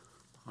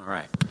All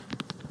right.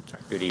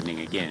 Sorry. Good evening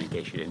again, in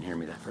case you didn't hear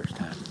me that first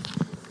time.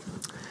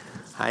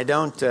 I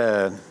don't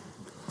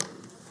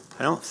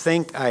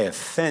think I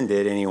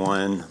offended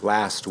anyone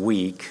last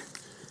week,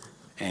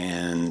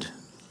 and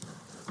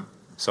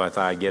so I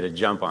thought I'd get a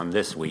jump on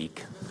this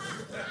week,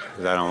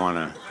 because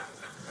I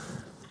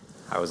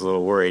was a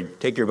little worried.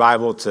 Take your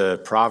Bible to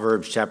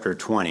Proverbs chapter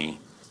 20.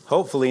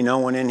 Hopefully no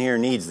one in here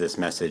needs this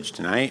message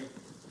tonight.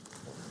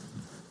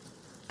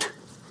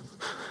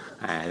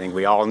 I think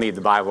we all need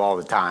the Bible all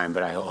the time,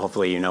 but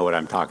hopefully you know what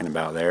I'm talking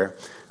about there.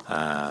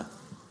 I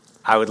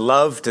would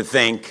love to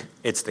think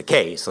it's the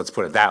case, let's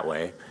put it that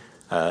way.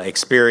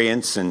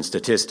 Experience and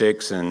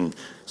statistics and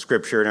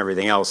scripture and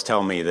everything else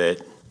tell me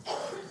that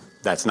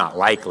that's not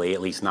likely,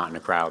 at least not in a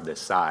crowd this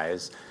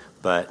size.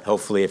 But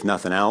hopefully, if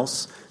nothing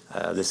else,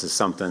 this is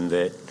something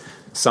that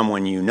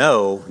someone you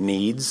know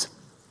needs,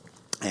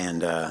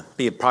 and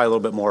be probably a little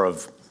bit more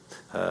of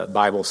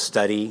Bible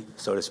study,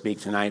 so to speak,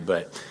 tonight,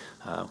 but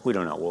we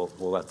don't know.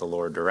 We'll let the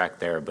Lord direct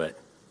there, but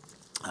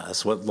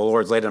that's what the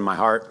Lord's laid on my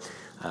heart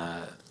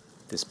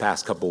this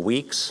past couple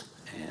weeks.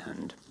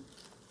 And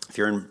if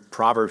you're in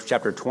Proverbs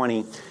chapter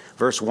 20,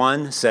 verse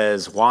 1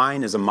 says,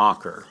 "Wine is a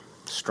mocker,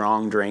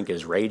 strong drink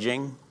is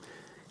raging,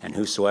 and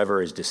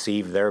whosoever is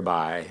deceived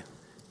thereby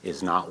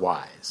is not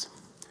wise."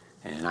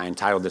 And I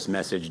entitled this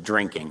message,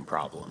 Drinking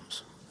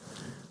Problems.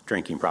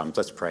 Drinking Problems.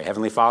 Let's pray.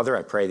 Heavenly Father,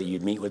 I pray that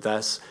you'd meet with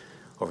us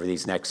over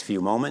these next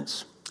few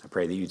moments. I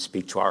pray that you'd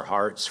speak to our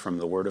hearts from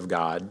the Word of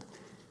God,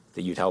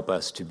 that you'd help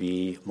us to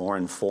be more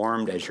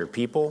informed as your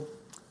people,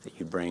 that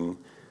you'd bring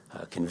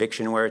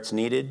conviction where it's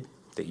needed,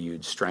 that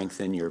you'd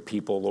strengthen your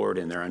people, Lord,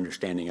 in their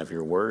understanding of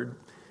your Word,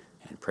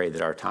 and pray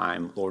that our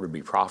time, Lord, would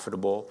be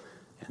profitable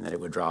and that it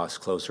would draw us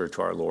closer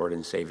to our Lord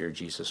and Savior,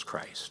 Jesus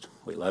Christ.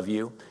 We love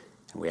you,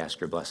 and we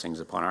ask your blessings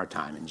upon our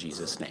time in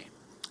Jesus' name.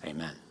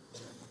 Amen.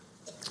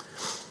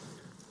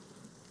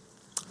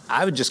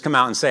 I would just come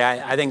out and say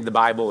I think the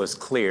Bible is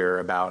clear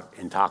about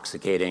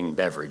intoxicating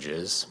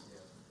beverages.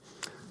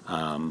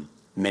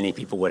 Many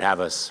people would have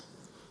us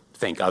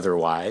think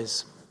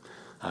otherwise.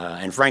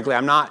 And frankly,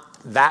 I'm not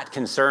that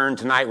concerned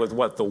tonight with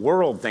what the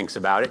world thinks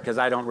about it, because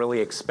I don't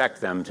really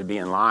expect them to be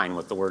in line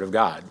with the Word of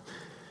God.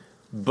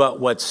 But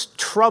what's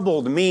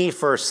troubled me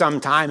for some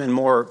time, and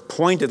more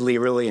pointedly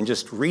really in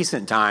just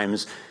recent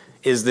times,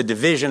 is the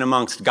division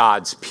amongst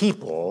God's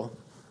people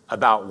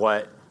about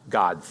what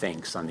God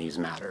thinks on these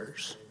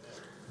matters.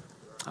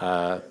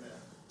 I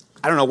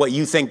don't know what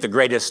you think the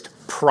greatest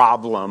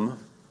problem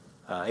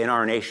in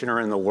our nation or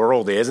in the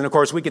world is. And of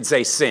course, we could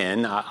say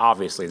sin.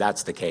 Obviously,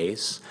 that's the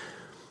case.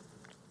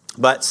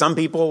 But some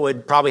people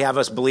would probably have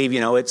us believe,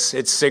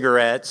 it's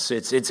cigarettes,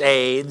 it's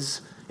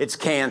AIDS, it's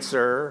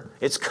cancer,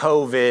 it's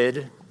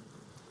COVID.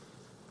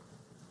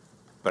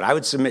 But I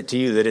would submit to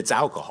you that it's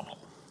alcohol.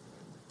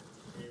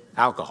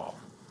 Alcohol.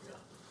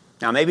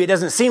 Now, maybe it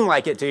doesn't seem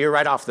like it to you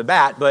right off the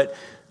bat, but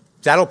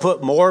that'll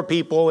put more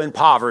people in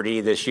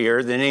poverty this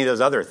year than any of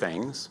those other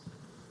things.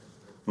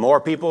 More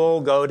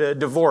people go to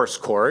divorce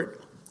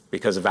court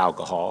because of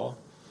alcohol.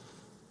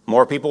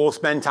 More people will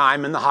spend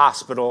time in the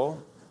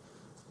hospital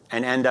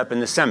and end up in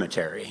the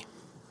cemetery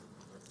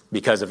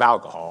because of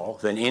alcohol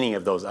than any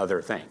of those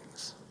other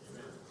things.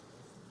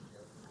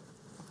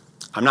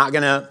 I'm not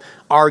going to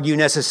argue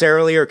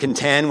necessarily or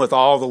contend with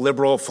all the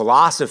liberal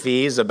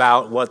philosophies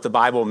about what the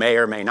Bible may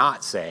or may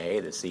not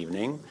say this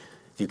evening.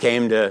 If you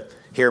came to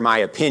hear my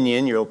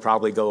opinion, you'll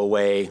probably go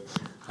away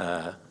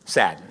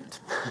saddened.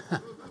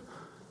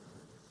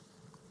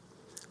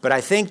 But I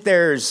think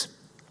there's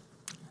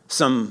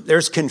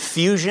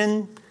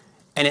confusion,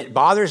 and it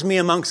bothers me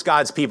amongst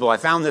God's people. I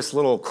found this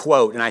little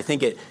quote, and I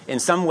think it in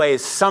some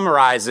ways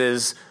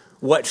summarizes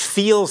what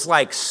feels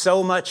like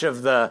so much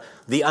of the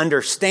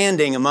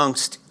understanding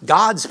amongst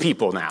God's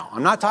people now.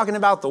 I'm not talking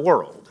about the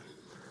world.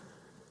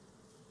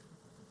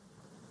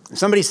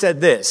 Somebody said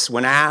this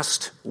when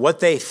asked what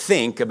they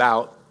think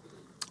about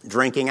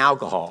drinking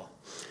alcohol.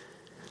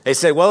 They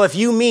said, well, if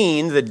you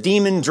mean the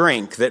demon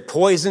drink that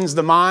poisons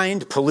the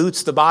mind,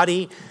 pollutes the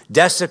body,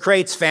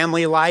 desecrates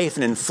family life,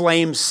 and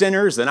inflames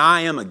sinners, then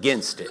I am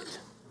against it.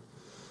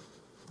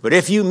 But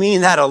if you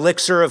mean that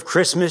elixir of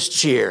Christmas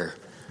cheer,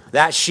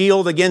 that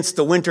shield against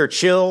the winter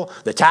chill,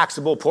 the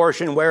taxable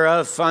portion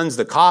whereof funds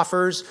the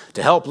coffers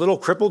to help little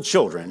crippled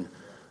children,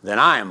 then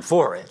I am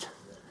for it.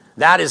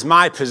 That is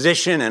my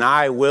position, and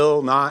I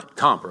will not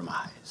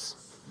compromise.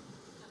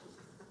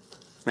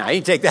 Now,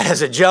 you can take that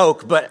as a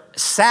joke, but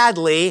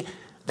sadly,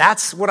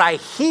 that's what I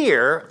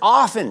hear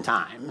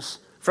oftentimes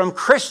from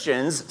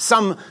Christians,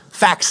 some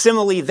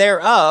facsimile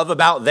thereof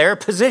about their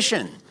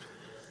position.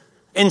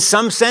 In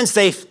some sense,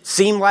 they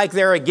seem like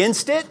they're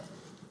against it,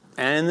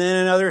 and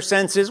then in other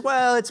senses,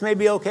 well, it's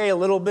maybe okay a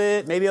little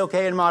bit, maybe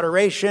okay in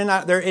moderation.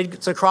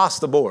 It's across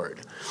the board.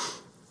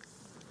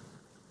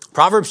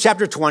 Proverbs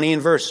chapter 20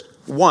 and verse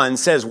 1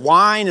 says,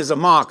 "Wine is a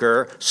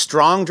mocker,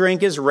 strong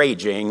drink is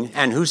raging,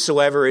 and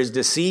whosoever is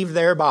deceived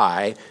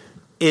thereby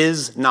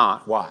is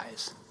not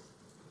wise."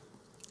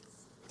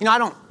 I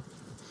don't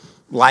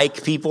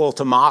like people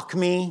to mock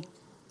me.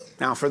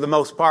 Now, for the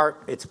most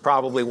part, it's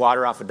probably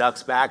water off a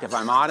duck's back, if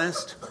I'm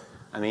honest.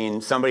 I mean,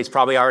 somebody's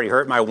probably already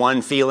hurt my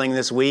one feeling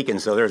this week, and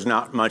so there's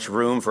not much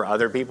room for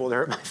other people to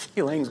hurt my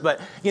feelings.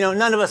 But,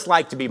 none of us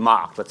like to be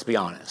mocked, let's be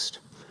honest.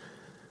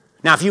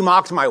 Now, if you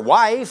mocked my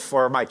wife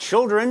or my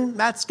children,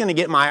 that's going to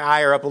get my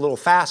ire up a little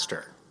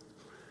faster.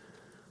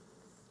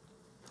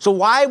 So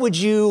why would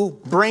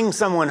you bring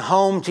someone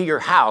home to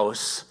your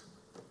house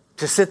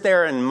to sit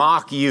there and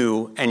mock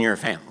you and your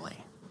family?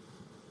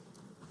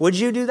 Would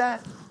you do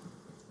that?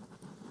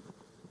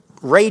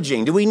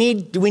 Raging. Do we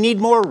need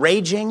more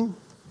raging?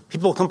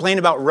 People complain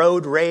about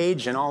road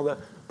rage and all the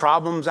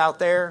problems out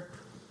there.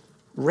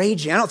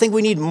 Raging. I don't think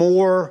we need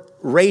more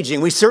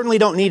raging. We certainly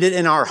don't need it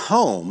in our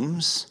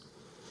homes.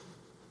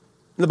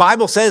 The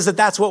Bible says that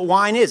that's what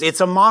wine is.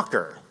 It's a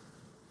mocker.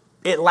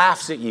 It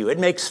laughs at you. It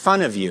makes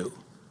fun of you.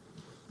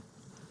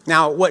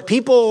 Now, what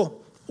people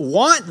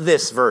want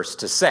this verse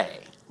to say,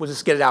 we'll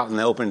just get it out in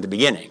the open at the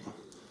beginning,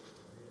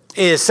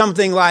 is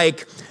something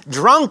like,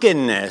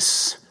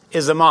 drunkenness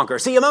is a mocker.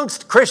 See,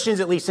 amongst Christians,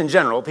 at least in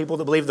general, people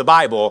that believe the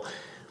Bible,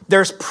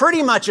 there's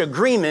pretty much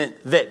agreement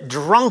that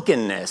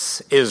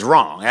drunkenness is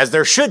wrong, as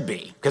there should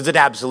be, because it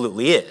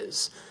absolutely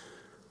is.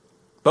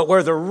 But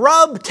where the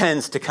rub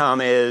tends to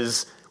come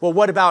is, well,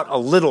 what about a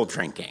little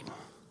drinking?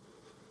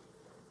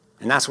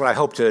 And that's what I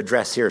hope to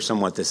address here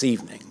somewhat this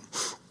evening.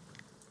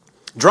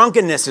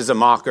 Drunkenness is a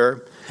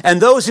mocker, and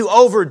those who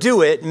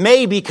overdo it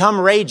may become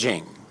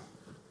raging.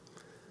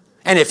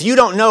 And if you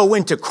don't know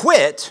when to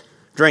quit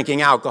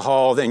drinking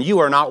alcohol, then you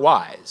are not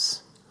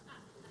wise.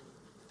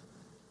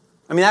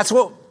 I mean, that's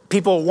what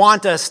people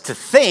want us to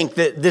think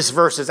that this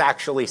verse is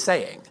actually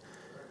saying.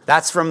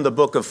 That's from the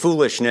book of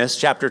Foolishness,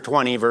 chapter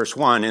 20, verse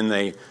 1, in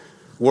the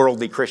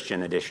Worldly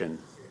Christian edition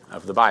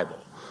of the Bible.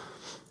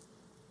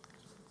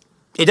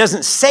 It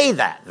doesn't say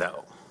that,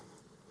 though.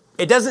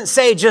 It doesn't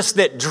say just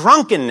that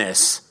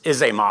drunkenness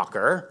is a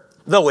mocker,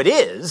 though it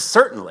is,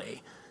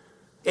 certainly.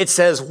 It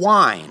says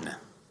wine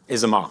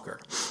is a mocker.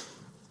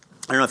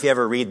 I don't know if you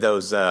ever read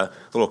those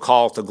little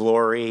call to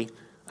glory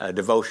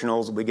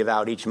devotionals we give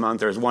out each month.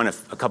 There was one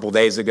a couple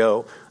days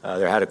ago.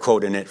 There had a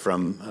quote in it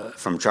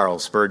from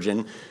Charles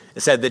Spurgeon.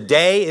 It said, "The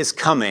day is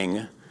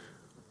coming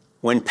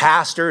when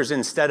pastors,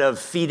 instead of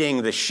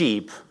feeding the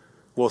sheep,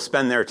 will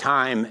spend their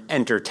time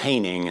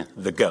entertaining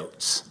the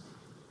goats."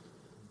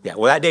 Yeah,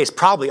 well, that day's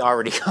probably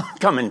already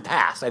come and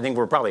passed. I think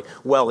we're probably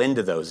well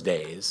into those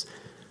days.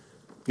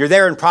 You're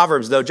there in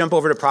Proverbs, though. Jump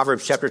over to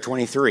Proverbs chapter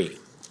 23.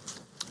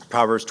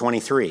 Proverbs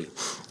 23.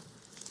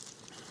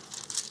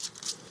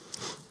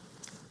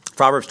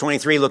 Proverbs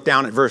 23, look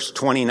down at verse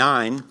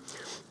 29.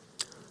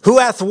 Who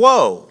hath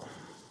woe?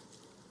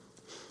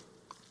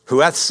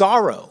 Who hath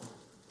sorrow?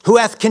 Who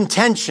hath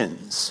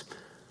contentions?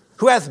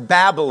 Who hath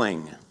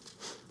babbling?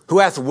 Who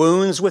hath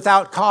wounds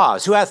without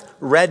cause? Who hath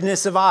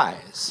redness of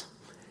eyes?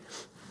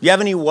 You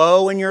have any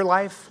woe in your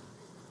life?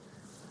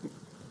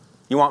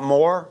 You want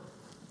more?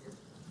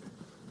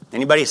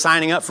 Anybody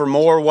signing up for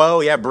more woe?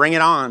 Yeah, bring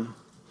it on.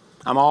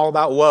 I'm all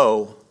about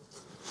woe.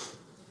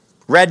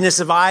 Redness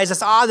of eyes.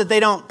 It's odd that they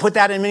don't put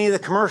that in many of the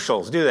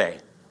commercials, do they?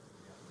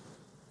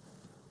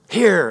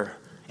 Here,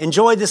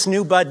 enjoy this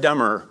new Bud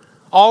Dummer.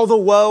 All the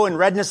woe and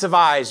redness of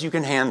eyes you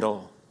can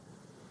handle.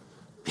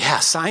 Yeah,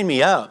 sign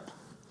me up.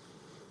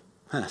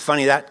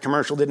 Funny that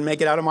commercial didn't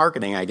make it out of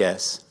marketing, I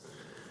guess.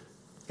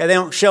 Yeah, they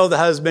don't show the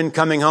husband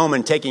coming home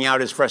and taking out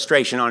his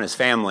frustration on his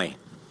family.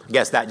 I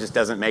guess that just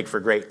doesn't make for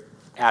great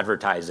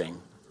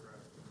advertising.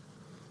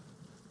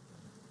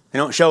 They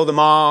don't show the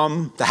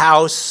mom, the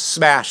house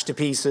smashed to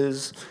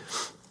pieces,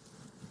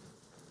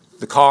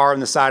 the car on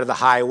the side of the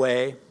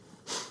highway.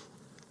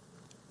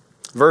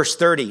 Verse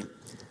 30.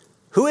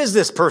 Who is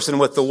this person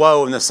with the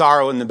woe and the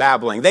sorrow and the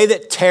babbling? They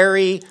that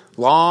tarry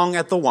long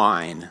at the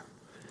wine.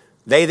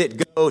 They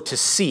that go to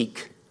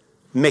seek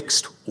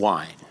mixed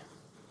wine.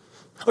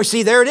 Oh,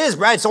 see, there it is,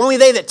 Brad. It's only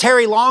they that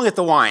tarry long at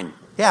the wine.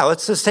 Yeah,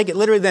 let's just take it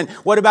literally then.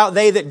 What about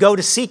they that go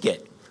to seek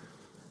it?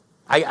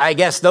 I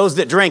guess those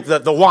that drink,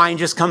 the wine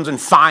just comes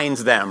and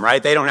finds them,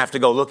 right? They don't have to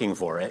go looking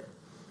for it.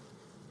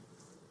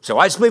 So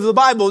I just believe the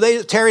Bible, they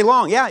that tarry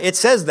long. Yeah, it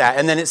says that.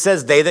 And then it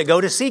says they that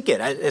go to seek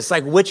it. It's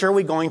like, which are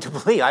we going to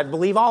believe? I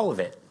believe all of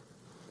it.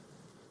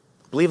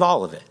 Believe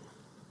all of it.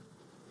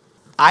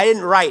 I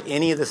didn't write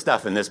any of the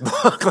stuff in this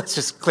book. Let's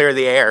just clear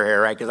the air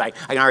here, right? Because I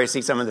can already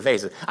see some of the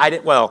faces.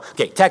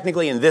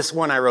 Technically in this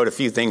one I wrote a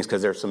few things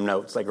because there's some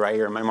notes like right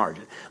here in my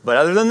margin. But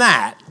other than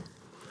that,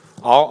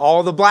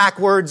 all the black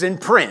words in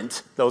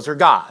print, those are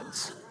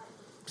God's.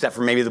 Except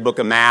for maybe the book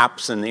of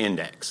maps and the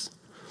index.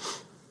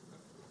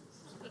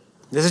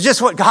 This is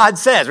just what God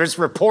says. We're just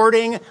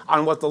reporting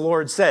on what the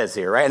Lord says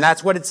here, right? And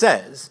that's what it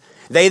says.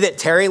 They that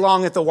tarry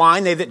long at the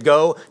wine, they that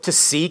go to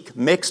seek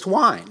mixed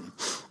wine.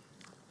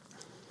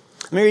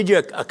 Let me read you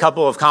a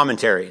couple of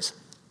commentaries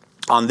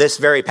on this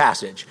very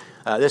passage.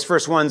 This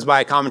first one's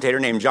by a commentator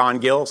named John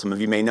Gill. Some of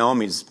you may know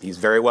him. He's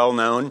very well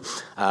known.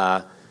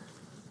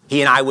 He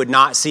and I would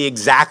not see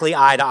exactly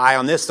eye to eye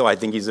on this, though I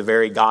think he's a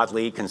very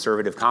godly,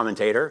 conservative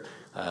commentator.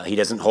 He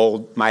doesn't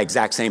hold my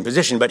exact same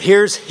position. But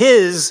here's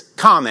his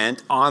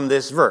comment on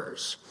this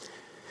verse.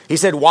 He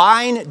said,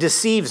 wine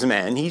deceives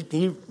men.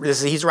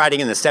 He's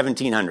writing in the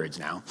 1700s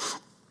now.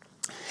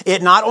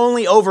 It not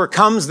only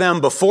overcomes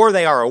them before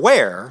they are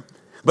aware,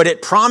 but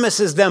it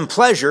promises them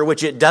pleasure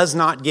which it does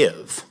not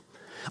give.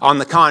 On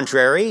the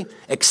contrary,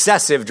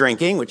 excessive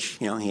drinking, which,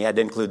 he had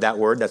to include that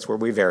word, that's where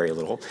we vary a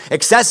little.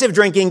 Excessive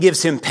drinking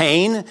gives him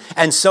pain,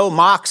 and so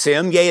mocks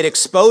him, yea, it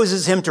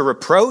exposes him to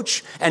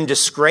reproach and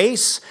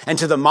disgrace, and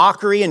to the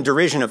mockery and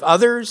derision of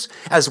others,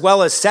 as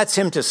well as sets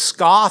him to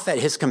scoff at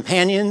his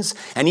companions,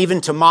 and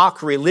even to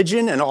mock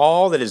religion and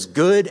all that is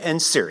good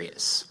and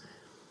serious.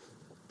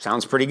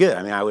 Sounds pretty good.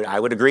 I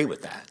would agree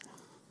with that.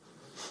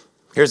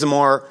 Here's a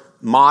more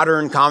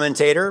modern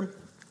commentator,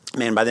 a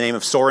man by the name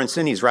of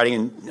Sorensen. He's writing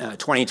in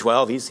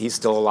 2012. He's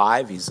still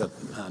alive. He's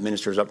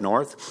ministers up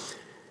north.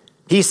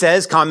 He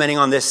says, commenting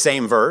on this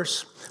same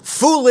verse,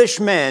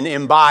 foolish men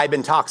imbibe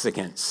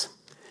intoxicants,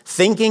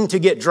 thinking to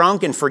get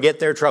drunk and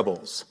forget their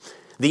troubles.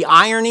 The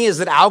irony is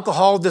that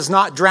alcohol does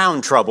not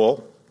drown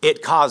trouble.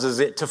 It causes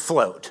it to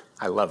float.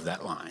 I love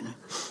that line.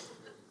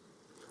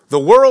 The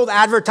world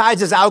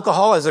advertises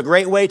alcohol as a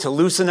great way to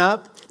loosen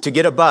up, to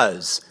get a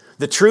buzz.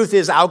 The truth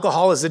is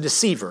alcohol is a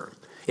deceiver.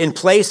 In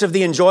place of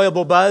the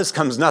enjoyable buzz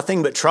comes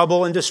nothing but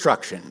trouble and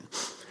destruction.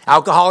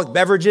 Alcoholic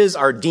beverages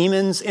are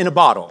demons in a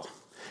bottle.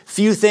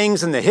 Few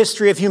things in the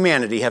history of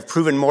humanity have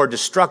proven more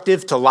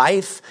destructive to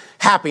life,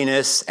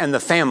 happiness, and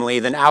the family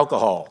than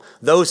alcohol.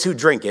 Those who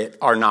drink it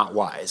are not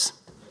wise.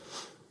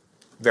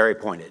 Very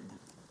pointed.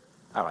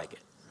 I like it.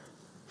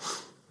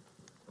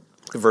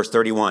 Verse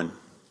 31.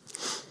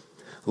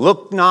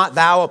 Look not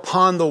thou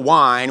upon the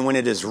wine when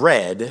it is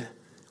red,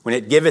 when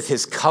it giveth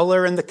his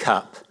color in the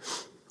cup,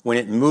 when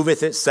it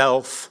moveth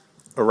itself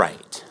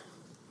aright.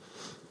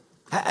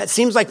 It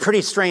seems like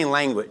pretty straight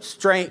language.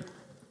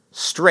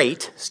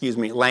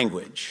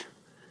 Language.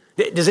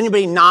 Does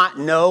anybody not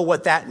know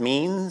what that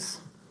means?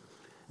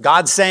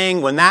 God's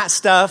saying when that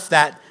stuff,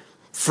 that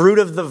fruit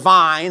of the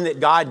vine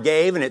that God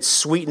gave and its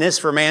sweetness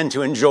for man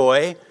to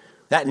enjoy,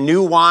 that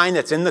new wine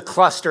that's in the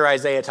cluster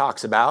Isaiah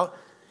talks about,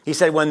 he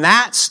said when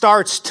that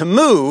starts to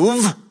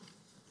move,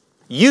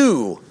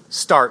 you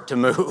start to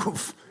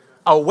move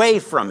away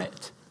from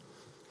it.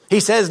 He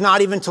says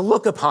not even to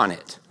look upon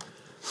it.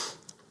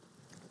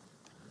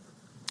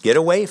 Get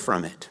away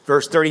from it.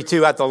 Verse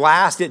 32, at the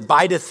last it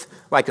biteth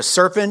like a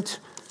serpent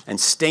and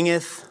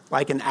stingeth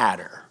like an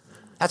adder.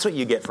 That's what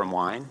you get from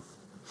wine.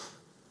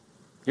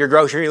 Your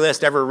grocery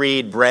list ever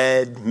read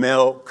bread,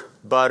 milk,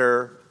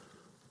 butter,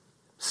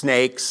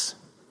 snakes?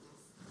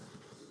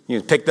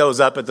 You pick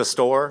those up at the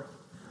store.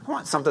 I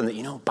want something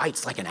that,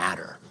 bites like an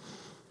adder.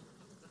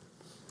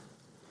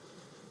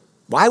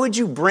 Why would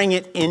you bring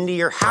it into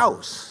your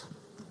house?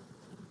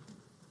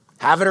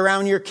 Have it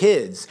around your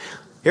kids.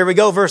 Here we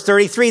go, verse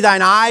 33.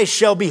 Thine eyes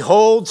shall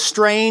behold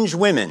strange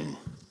women,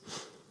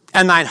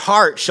 and thine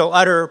heart shall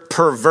utter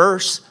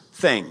perverse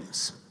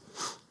things.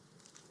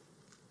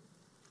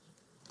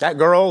 That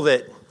girl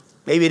that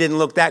maybe didn't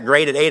look that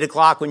great at 8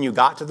 o'clock when you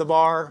got to the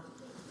bar,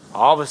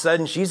 all of a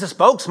sudden she's a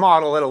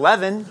spokesmodel at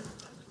 11.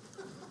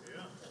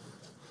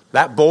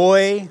 That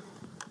boy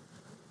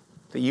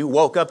that you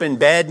woke up in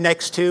bed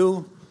next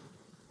to,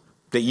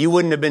 that you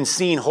wouldn't have been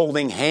seen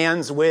holding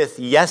hands with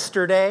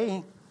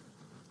yesterday.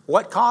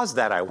 What caused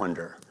that, I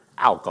wonder?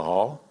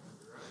 Alcohol.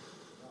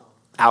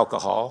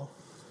 Alcohol.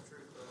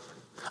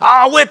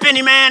 I'll whip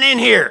any man in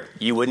here.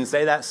 You wouldn't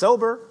say that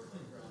sober.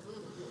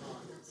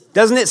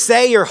 Doesn't it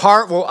say your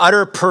heart will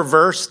utter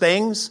perverse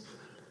things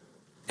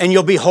and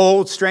you'll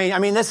behold strange?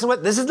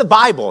 This is the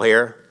Bible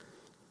here.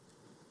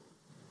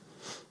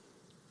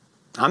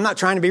 I'm not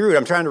trying to be rude.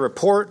 I'm trying to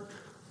report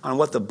on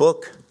what the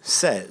book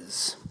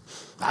says.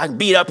 I can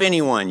beat up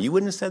anyone. You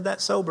wouldn't have said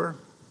that sober.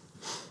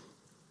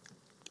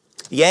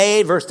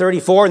 Yea, verse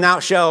 34, and thou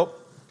shalt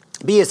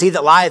be as he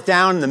that lieth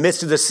down in the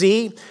midst of the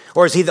sea,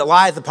 or as he that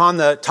lieth upon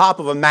the top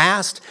of a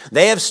mast.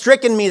 They have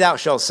stricken me, thou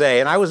shalt say,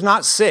 and I was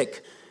not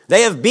sick.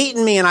 They have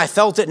beaten me, and I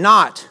felt it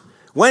not.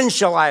 When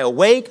shall I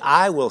awake?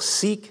 I will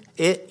seek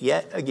it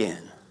yet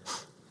again.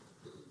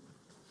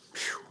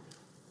 Whew.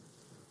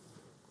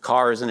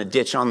 Cars in a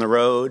ditch on the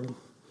road.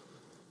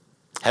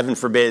 Heaven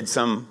forbid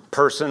some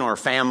person or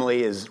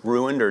family is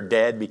ruined or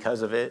dead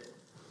because of it.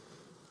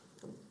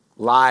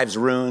 Lives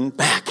ruined.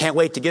 Can't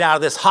wait to get out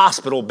of this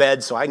hospital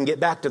bed so I can get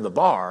back to the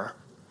bar.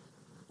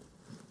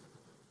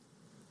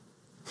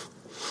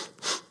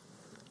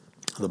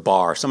 The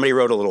bar. Somebody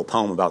wrote a little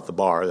poem about the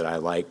bar that I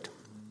liked.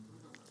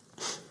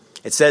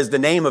 It says, the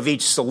name of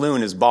each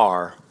saloon is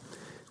bar,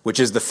 which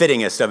is the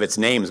fittingest of its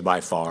names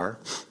by far.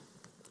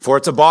 For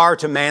it's a bar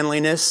to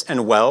manliness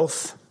and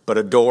wealth, but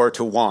a door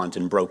to want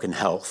and broken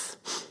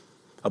health.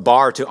 A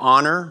bar to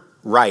honor,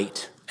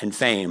 right, and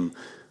fame,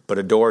 but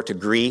a door to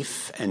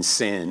grief and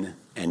sin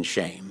and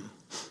shame.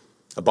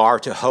 A bar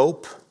to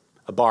hope,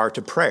 a bar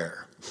to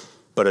prayer,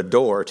 but a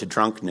door to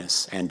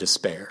drunkenness and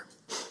despair.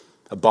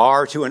 A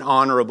bar to an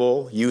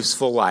honorable,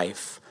 useful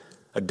life,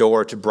 a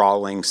door to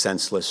brawling,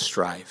 senseless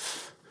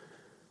strife.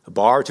 A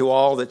bar to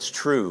all that's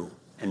true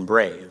and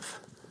brave,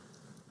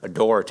 a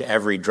door to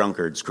every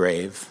drunkard's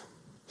grave.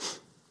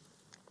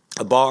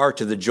 a bar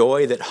to the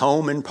joy that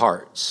home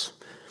imparts,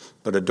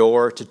 but a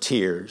door to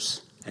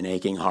tears and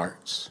aching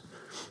hearts.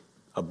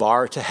 A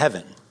bar to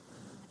heaven,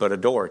 but a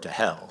door to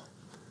hell.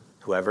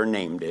 Whoever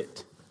named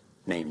it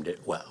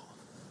well.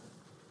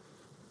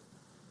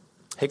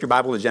 Take your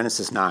Bible to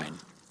Genesis 9.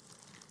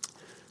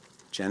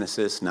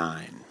 Genesis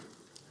 9.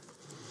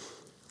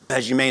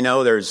 As you may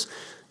know, there's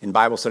in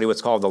Bible study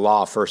what's called the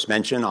law of first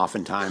mention.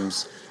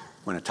 Oftentimes,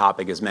 when a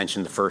topic is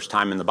mentioned the first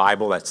time in the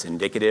Bible, that's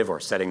indicative or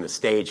setting the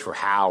stage for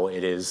how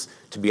it is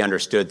to be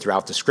understood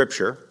throughout the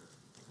Scripture.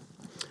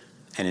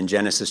 And in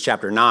Genesis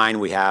chapter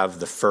 9, we have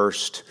the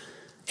first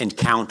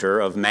encounter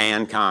of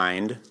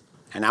mankind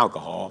and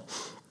alcohol.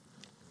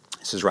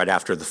 This is right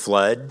after the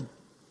flood.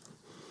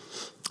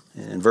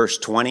 In verse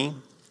 20,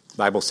 the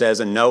Bible says,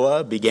 "And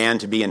Noah began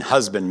to be an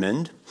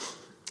husbandman,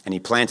 and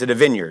he planted a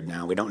vineyard."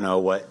 Now, we don't know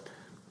what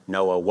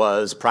Noah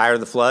was prior to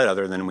the flood,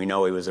 other than we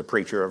know he was a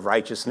preacher of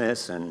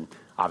righteousness and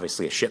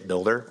obviously a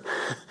shipbuilder.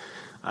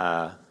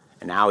 And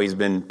now he's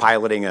been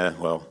piloting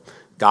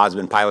God's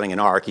been piloting an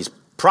ark. He's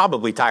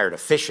probably tired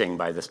of fishing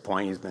by this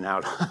point. He's been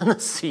out on the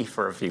sea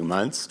for a few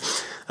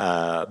months.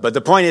 But the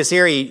point is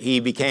here,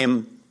 he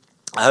became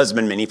a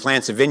husbandman. He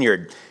plants a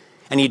vineyard.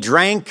 And he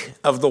drank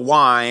of the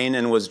wine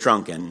and was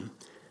drunken.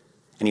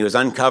 And he was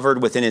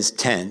uncovered within his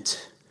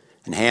tent.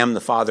 And Ham,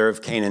 the father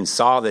of Canaan,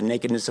 saw the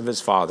nakedness of his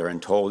father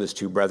and told his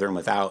two brethren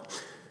without.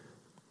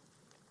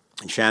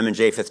 And Shem and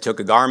Japheth took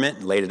a garment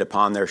and laid it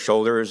upon their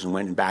shoulders and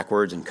went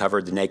backwards and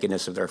covered the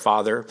nakedness of their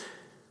father.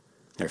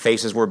 Their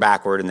faces were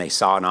backward, and they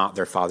saw not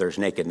their father's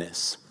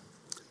nakedness.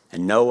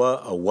 And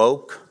Noah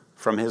awoke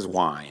from his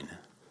wine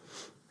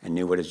and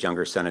knew what his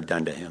younger son had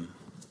done to him.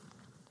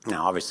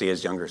 Now, obviously,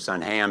 his younger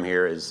son Ham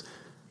here is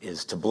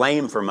to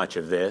blame for much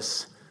of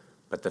this,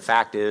 but the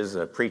fact is,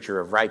 a preacher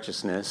of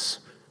righteousness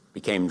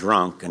became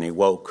drunk, and he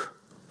woke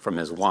from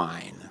his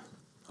wine.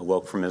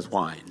 Awoke from his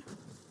wine.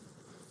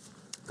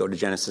 Go to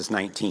Genesis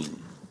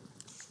 19.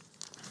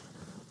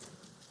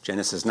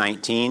 Genesis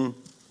 19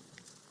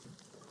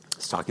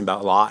 is talking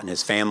about Lot and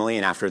his family,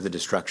 and after the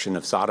destruction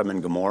of Sodom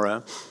and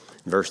Gomorrah.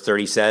 Verse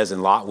 30 says,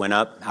 "And Lot went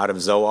up out of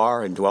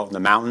Zoar and dwelt in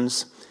the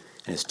mountains,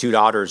 and his two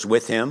daughters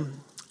with him,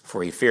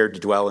 for he feared to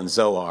dwell in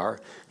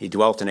Zoar. He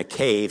dwelt in a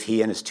cave,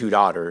 he and his two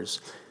daughters.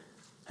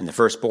 And the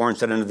firstborn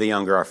said unto the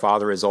younger, Our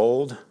father is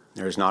old.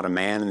 There is not a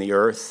man in the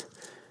earth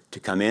to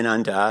come in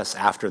unto us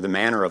after the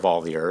manner of all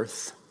the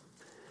earth.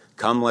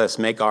 Come, let us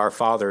make our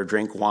father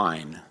drink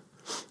wine,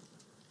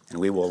 and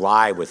we will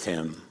lie with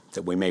him,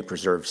 that we may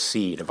preserve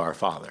seed of our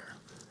father."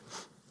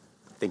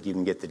 I think you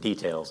can get the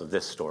details of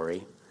this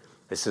story.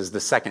 This is the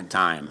second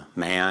time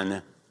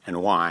man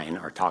and wine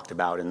are talked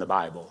about in the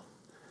Bible.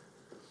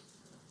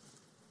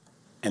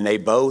 And they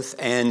both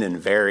end in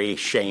very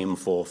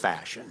shameful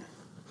fashion.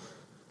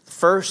 The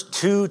first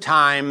two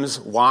times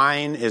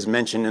wine is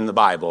mentioned in the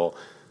Bible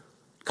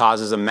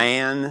causes a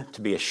man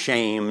to be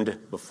ashamed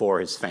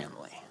before his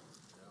family.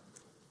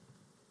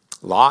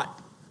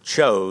 Lot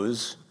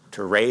chose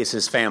to raise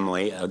his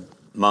family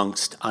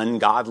amongst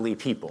ungodly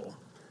people.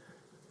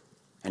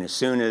 And as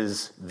soon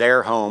as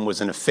their home was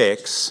in a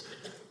fix,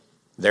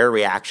 their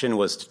reaction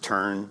was to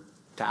turn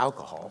to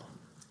alcohol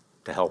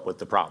to help with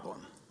the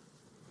problem.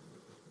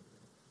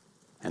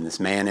 And this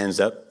man ends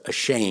up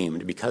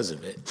ashamed because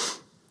of it.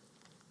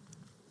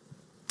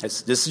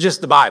 This is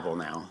just the Bible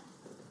now.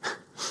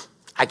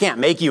 I can't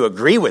make you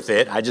agree with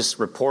it. I'm just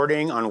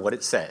reporting on what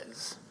it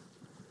says.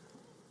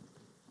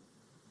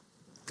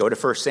 Go to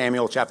 2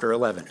 Samuel chapter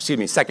 11.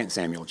 2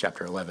 Samuel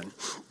chapter 11.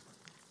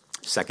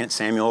 2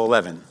 Samuel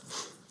 11.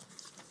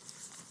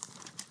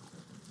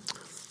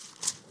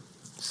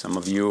 Some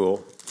of you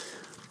will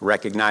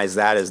recognize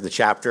that as the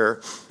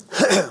chapter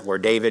where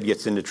David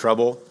gets into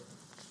trouble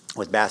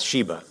with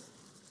Bathsheba.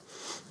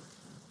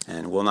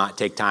 And we'll not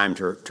take time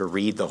to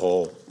read the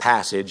whole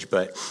passage,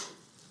 but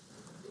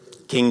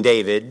King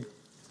David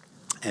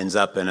ends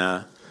up in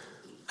an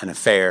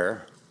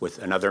affair with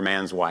another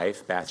man's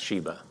wife,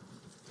 Bathsheba.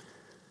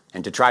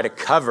 And to try to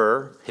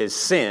cover his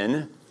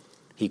sin,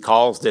 he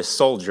calls this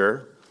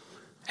soldier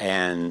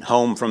and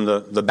home from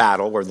the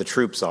battle where the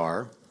troops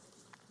are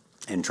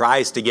and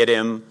tries to get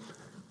him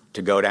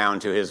to go down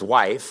to his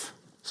wife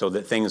so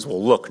that things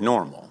will look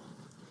normal.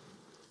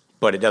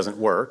 But it doesn't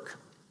work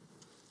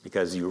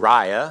because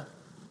Uriah,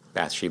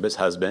 Bathsheba's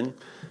husband,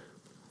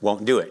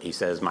 won't do it. He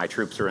says, my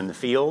troops are in the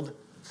field.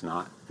 It's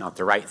not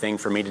the right thing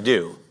for me to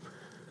do.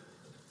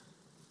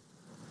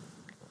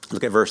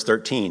 Look at verse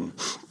 13.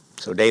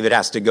 So David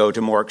has to go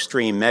to more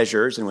extreme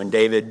measures. And when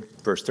David,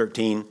 verse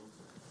 13,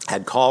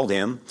 had called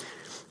him,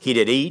 he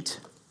did eat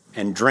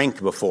and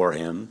drink before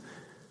him,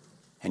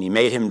 and he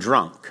made him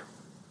drunk.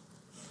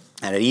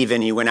 And at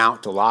even he went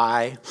out to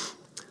lie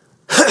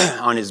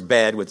on his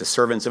bed with the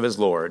servants of his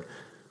Lord,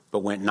 but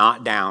went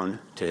not down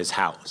to his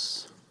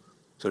house.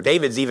 So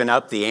David's even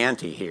up the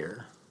ante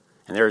here.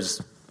 And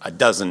there's a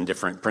dozen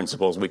different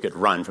principles we could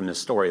run from this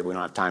story that we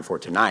don't have time for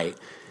tonight.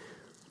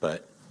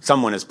 But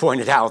someone has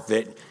pointed out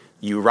that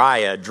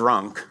Uriah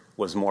drunk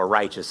was more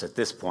righteous at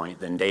this point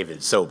than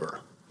David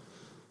sober.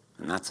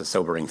 And that's a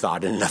sobering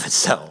thought in and of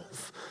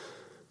itself.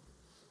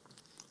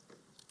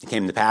 It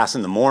came to pass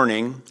in the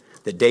morning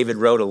that David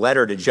wrote a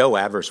letter to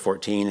Joab, verse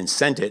 14, and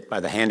sent it by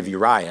the hand of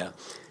Uriah.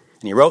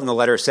 And he wrote in the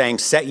letter saying,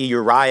 set ye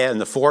Uriah in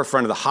the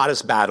forefront of the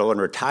hottest battle,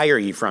 and retire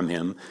ye from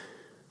him,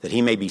 that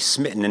he may be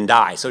smitten and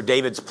die. So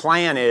David's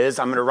plan is,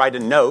 I'm going to write a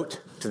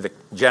note to the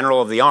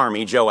general of the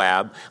army,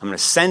 Joab. I'm going to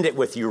send it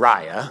with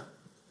Uriah.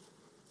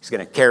 He's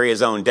going to carry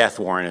his own death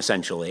warrant,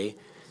 essentially,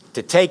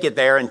 to take it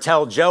there and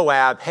tell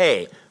Joab,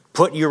 hey,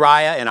 put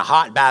Uriah in a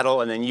hot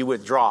battle, and then you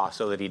withdraw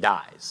so that he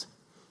dies.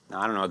 Now,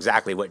 I don't know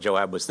exactly what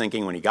Joab was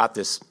thinking when he got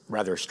this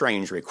rather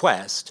strange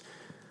request.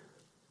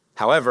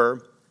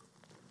 However,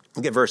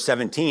 look at verse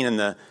 17. And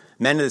the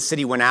men of the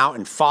city went out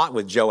and fought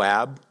with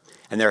Joab,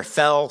 and there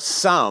fell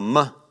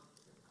some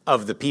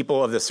of the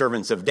people of the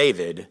servants of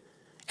David,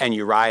 and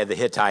Uriah the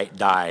Hittite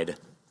died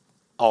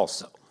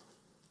also.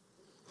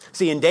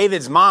 See, in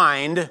David's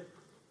mind,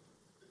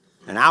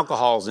 and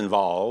alcohol's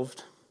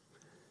involved,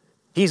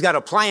 he's got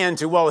a plan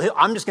to,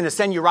 I'm just going to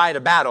send Uriah to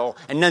battle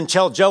and then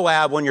tell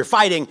Joab, when you're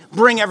fighting,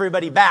 bring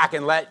everybody back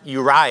and let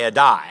Uriah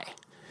die.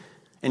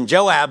 And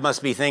Joab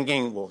must be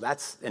thinking, well,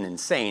 that's an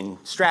insane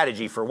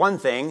strategy for one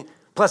thing.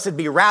 Plus, it'd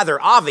be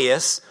rather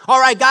obvious. All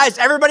right, guys,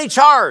 everybody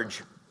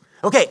charge.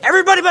 Okay,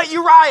 everybody but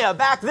Uriah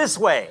back this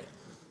way.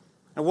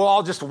 And we'll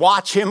all just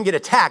watch him get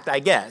attacked, I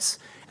guess.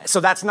 So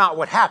that's not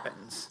what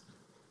happens.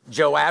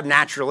 Joab,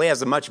 naturally,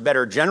 as a much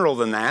better general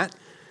than that,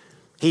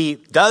 he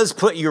does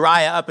put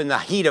Uriah up in the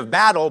heat of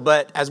battle,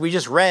 but as we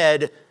just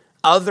read,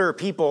 other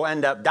people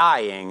end up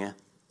dying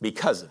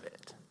because of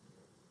it.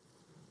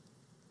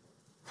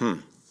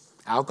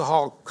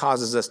 Alcohol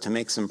causes us to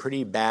make some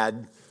pretty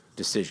bad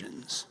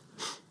decisions.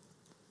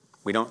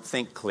 We don't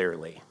think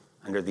clearly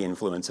under the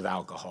influence of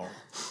alcohol.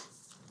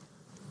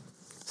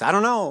 So I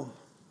don't know.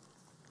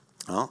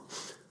 Well,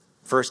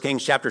 1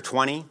 Kings chapter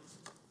 20.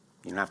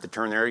 You don't have to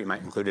turn there. You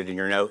might include it in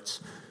your notes.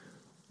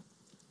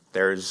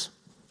 There's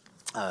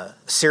a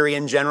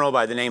Syrian general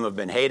by the name of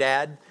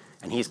Ben-Hadad,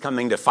 and he's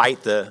coming to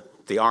fight the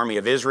army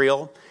of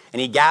Israel.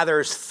 And he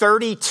gathers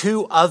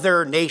 32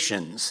 other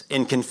nations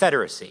in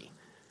confederacy.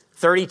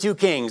 32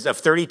 kings of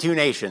 32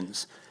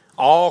 nations,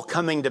 all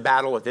coming to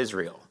battle with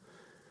Israel.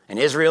 And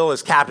Israel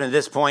is captained at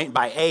this point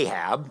by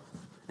Ahab.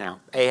 Now,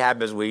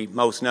 Ahab, as we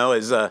most know,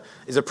 is a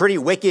pretty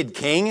wicked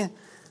king.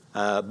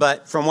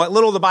 But from what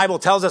little the Bible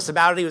tells us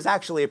about it, he was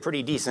actually a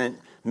pretty decent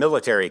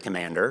military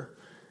commander.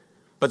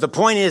 But the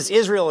point is,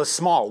 Israel is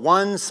small,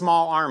 one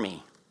small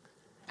army.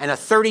 And a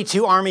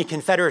 32 army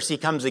confederacy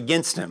comes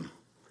against him.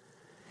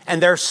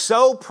 And they're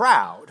so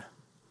proud,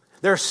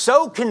 they're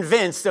so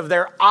convinced of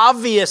their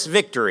obvious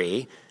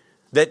victory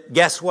that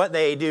guess what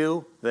they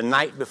do the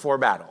night before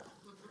battle?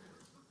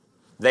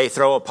 They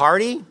throw a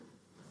party,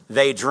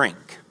 they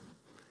drink.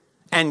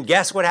 And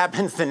guess what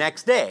happens the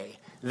next day?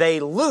 They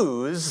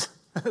lose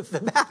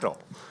the battle.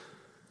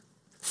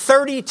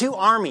 32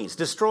 armies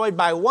destroyed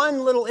by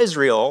one little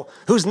Israel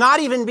who's not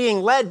even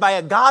being led by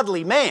a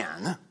godly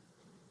man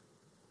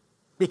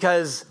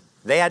because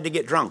they had to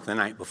get drunk the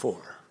night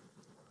before.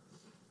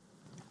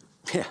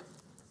 Yeah.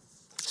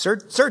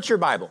 Search your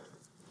Bible.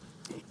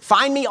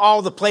 Find me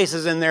all the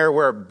places in there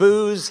where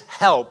booze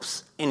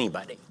helps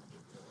anybody.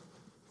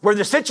 Where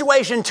the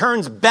situation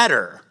turns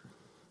better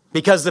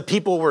because the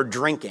people were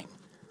drinking.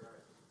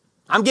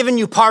 I'm giving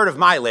you part of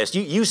my list.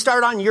 You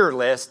start on your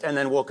list, and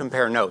then we'll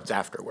compare notes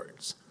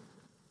afterwards.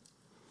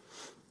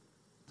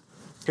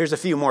 Here's a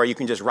few more. You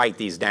can just write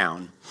these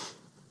down.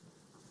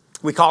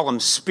 We call them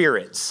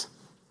spirits.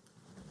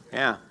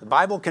 Yeah, the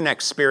Bible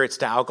connects spirits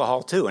to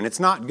alcohol too, and it's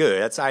not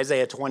good. That's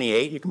Isaiah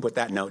 28. You can put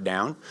that note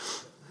down.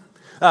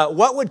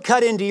 What would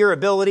cut into your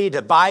ability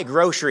to buy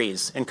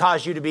groceries and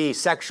cause you to be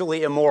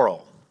sexually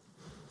immoral?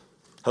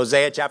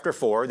 Hosea chapter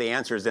 4, the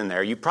answer is in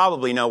there. You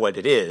probably know what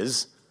it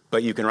is,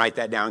 but you can write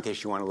that down in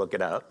case you want to look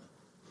it up.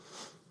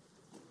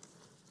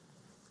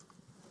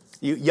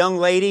 You young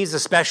ladies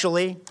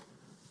especially,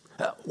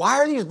 why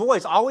are these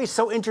boys always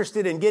so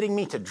interested in getting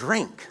me to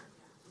drink?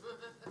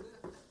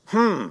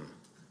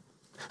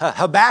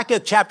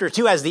 Habakkuk chapter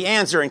 2 has the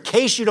answer. In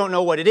case you don't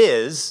know what it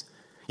is,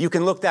 you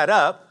can look that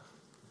up.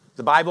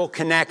 The Bible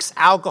connects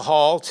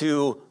alcohol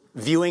to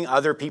viewing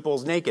other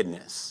people's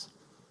nakedness.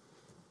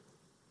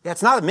 Yeah,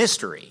 it's not a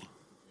mystery.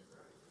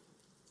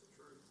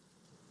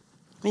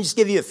 Let me just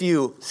give you a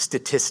few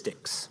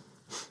statistics.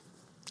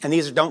 And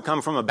these don't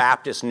come from a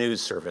Baptist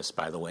news service,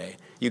 by the way.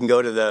 You can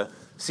go to the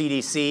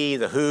CDC,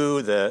 the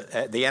WHO, the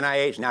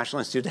NIH, National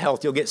Institute of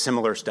Health. You'll get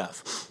similar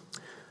stuff.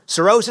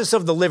 Cirrhosis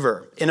of the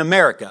liver in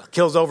America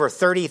kills over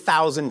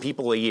 30,000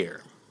 people a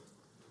year.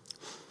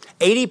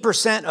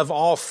 80% of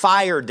all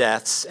fire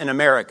deaths in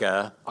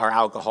America are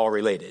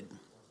alcohol-related.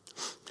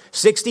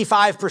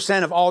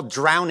 65% of all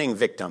drowning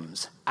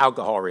victims,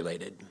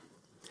 alcohol-related.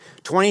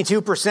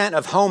 22%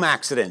 of home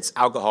accidents,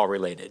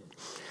 alcohol-related.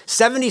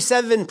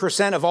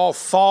 77% of all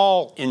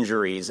fall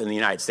injuries in the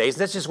United States,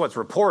 that's just what's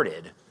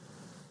reported,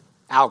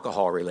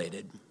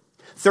 alcohol-related.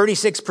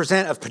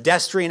 36% of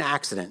pedestrian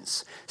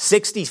accidents.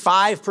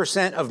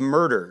 65% of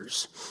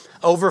murders.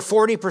 Over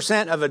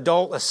 40% of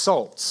adult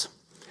assaults.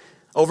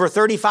 Over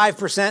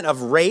 35%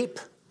 of rape.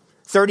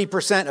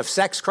 30% of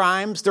sex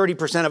crimes,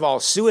 30% of all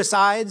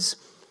suicides.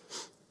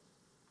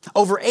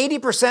 Over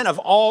 80% of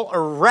all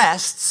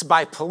arrests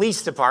by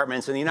police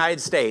departments in the United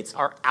States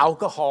are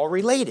alcohol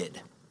related.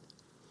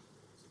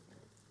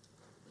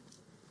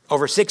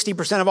 Over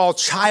 60% of all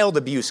child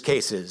abuse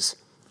cases,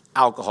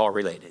 alcohol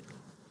related.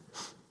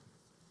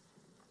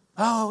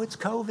 Oh, it's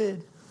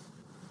COVID.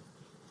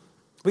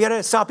 We got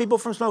to stop people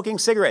from smoking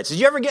cigarettes. Did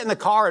you ever get in the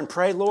car and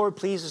pray, Lord,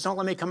 please just don't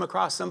let me come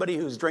across somebody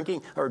who's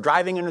drinking or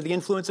driving under the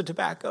influence of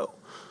tobacco?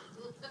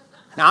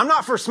 Now, I'm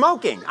not for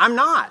smoking. I'm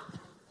not.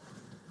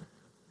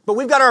 But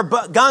we've got our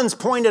guns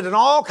pointed in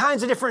all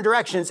kinds of different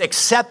directions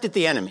except at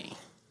the enemy.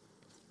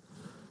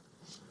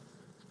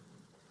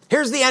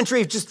 Here's the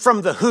entry just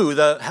from the WHO,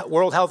 the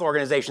World Health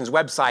Organization's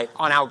website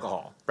on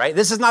alcohol, right?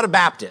 This is not a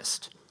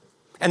Baptist.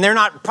 And they're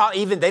not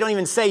they don't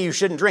even say you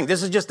shouldn't drink.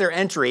 This is just their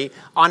entry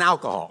on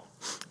alcohol.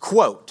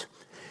 Quote,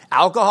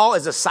 alcohol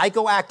is a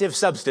psychoactive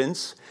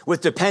substance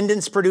with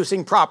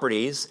dependence-producing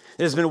properties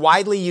that has been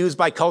widely used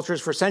by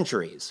cultures for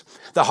centuries.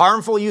 The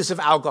harmful use of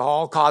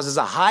alcohol causes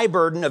a high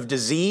burden of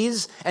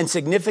disease and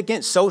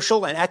significant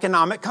social and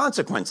economic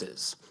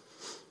consequences.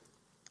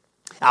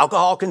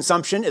 Alcohol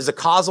consumption is a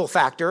causal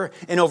factor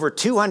in over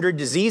 200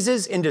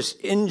 diseases,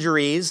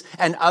 injuries,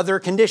 and other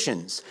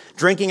conditions.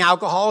 Drinking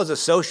alcohol is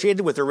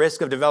associated with the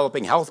risk of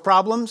developing health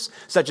problems,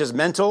 such as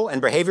mental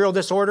and behavioral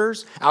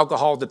disorders,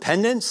 alcohol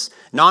dependence,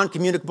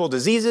 non-communicable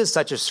diseases,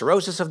 such as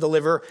cirrhosis of the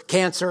liver,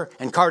 cancer,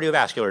 and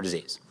cardiovascular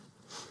disease.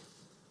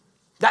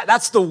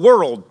 That's the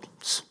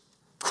world's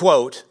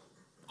quote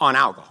on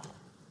alcohol.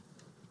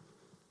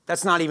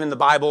 That's not even the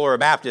Bible or a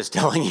Baptist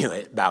telling you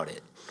about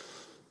it.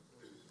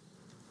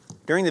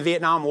 During the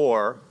Vietnam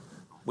War,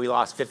 we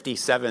lost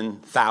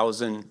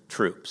 57,000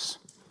 troops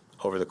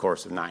over the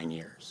course of 9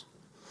 years.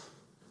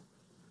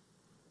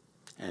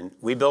 And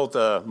we built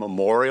a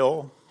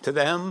memorial to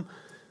them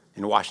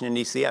in Washington,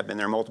 D.C. I've been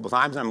there multiple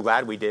times, and I'm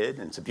glad we did.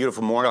 And it's a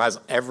beautiful memorial. It has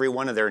every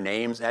one of their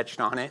names etched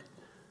on it.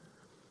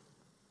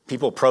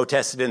 People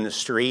protested in the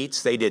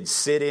streets. They did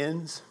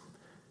sit-ins.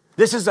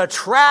 This is a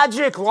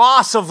tragic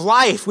loss of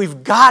life.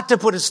 We've got to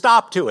put a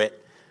stop to it.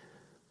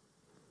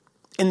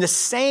 In the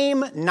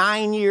same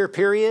 9-year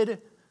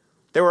period,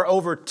 there were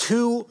over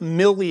 2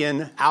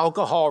 million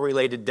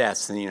alcohol-related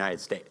deaths in the United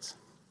States.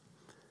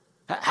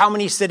 How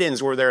many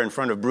sit-ins were there in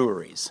front of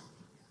breweries?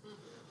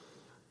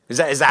 Is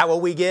that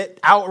what we get?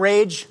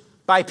 Outrage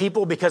by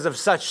people because of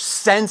such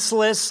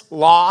senseless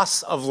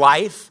loss of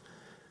life?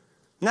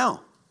 No.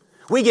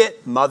 We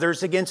get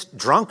mothers against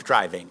drunk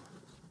driving,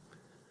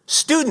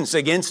 students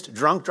against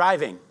drunk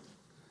driving,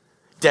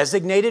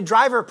 designated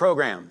driver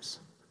programs,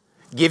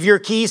 give your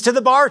keys to the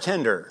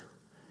bartender.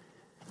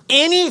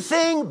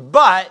 Anything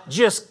but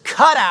just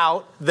cut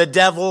out the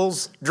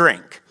devil's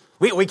drink.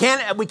 We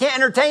can't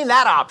entertain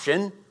that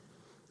option.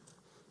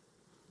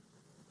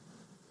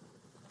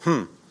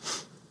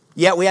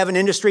 Yet we have an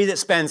industry that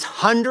spends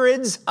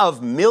hundreds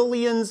of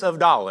millions of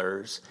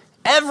dollars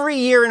every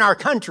year in our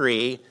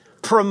country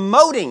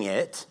promoting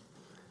it.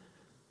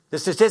 The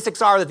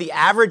statistics are that the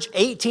average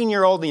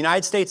 18-year-old in the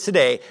United States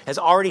today has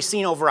already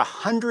seen over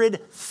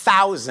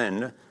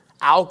 100,000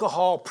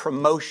 alcohol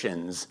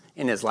promotions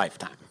in his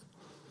lifetime.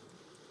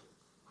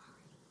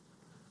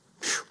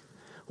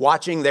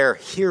 Watching their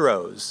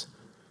heroes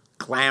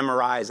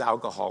glamorize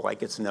alcohol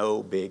like it's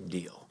no big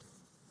deal.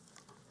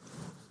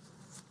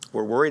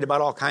 We're worried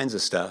about all kinds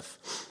of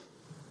stuff.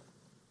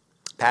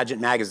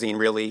 Pageant Magazine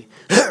recently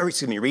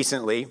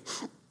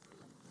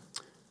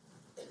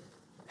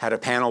had a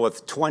panel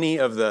with 20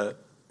 of the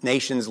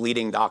nation's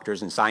leading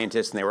doctors and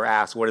scientists, and they were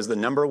asked, what is the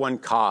number one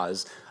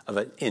cause of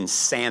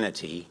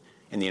insanity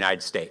in the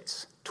United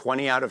States?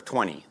 20 out of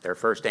 20, their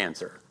first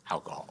answer,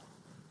 alcohol.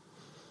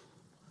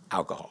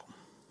 Alcohol.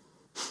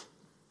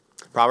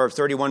 Proverbs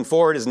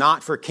 31:4, it is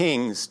not for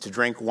kings to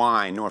drink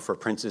wine, nor for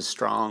princes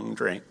strong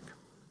drink.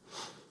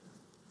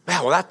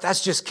 Yeah, well,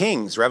 that's just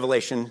kings.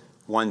 Revelation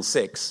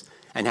 1:6,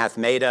 and hath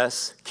made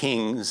us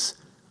kings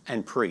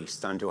and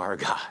priests unto our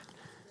God.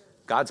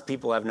 God's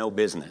people have no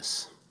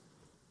business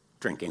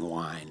drinking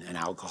wine and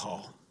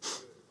alcohol.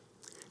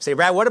 Say,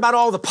 Brad, what about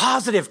all the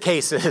positive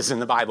cases in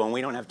the Bible? And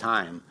we don't have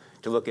time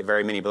to look at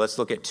very many, but let's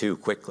look at 2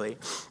 quickly.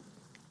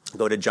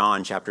 Go to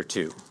John chapter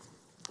 2.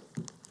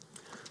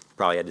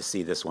 Probably had to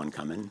see this one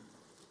coming.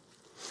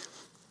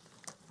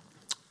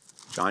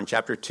 John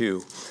chapter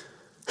 2.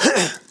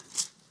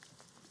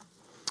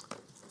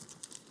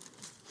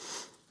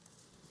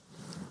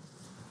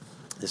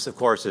 This, of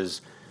course,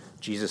 is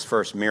Jesus'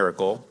 first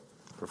miracle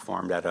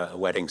performed at a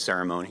wedding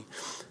ceremony.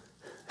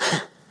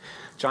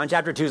 John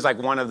chapter 2 is like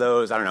one of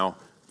those,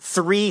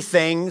 3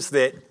 things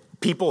that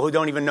people who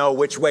don't even know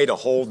which way to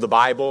hold the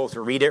Bible,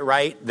 to read it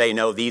right, they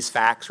know these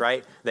facts,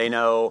 right? They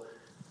know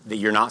that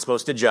you're not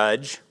supposed to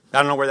judge. I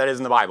don't know where that is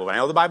in the Bible, but I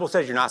know the Bible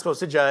says you're not supposed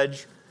to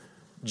judge.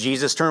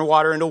 Jesus turned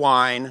water into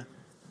wine,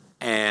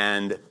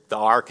 and the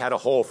ark had a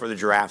hole for the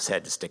giraffe's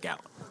head to stick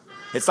out.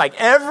 It's like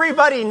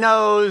everybody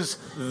knows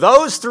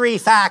those 3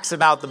 facts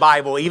about the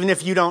Bible, even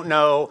if you don't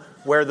know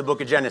where the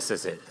book of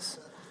Genesis is.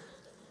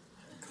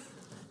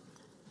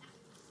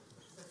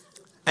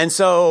 And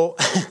so,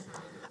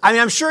 I mean,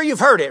 I'm sure you've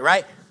heard it,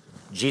 right?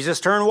 Jesus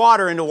turned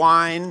water into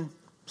wine,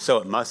 so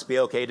it must be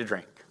okay to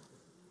drink.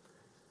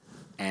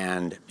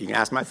 And you can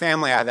ask my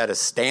family, I've had a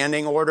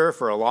standing order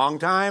for a long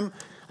time.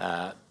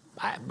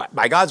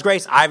 By God's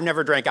grace, I've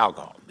never drank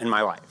alcohol in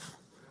my life.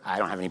 I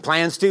don't have any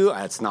plans to.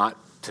 That's not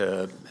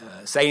to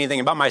say anything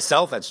about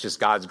myself. That's just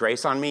God's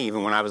grace on me.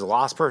 Even when I was a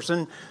lost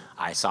person,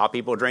 I saw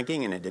people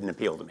drinking and it didn't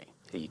appeal to me.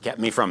 He kept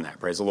me from that,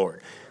 praise the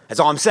Lord. That's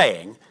all I'm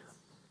saying.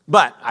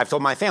 But I've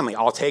told my family,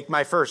 I'll take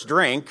my first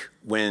drink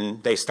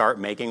when they start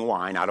making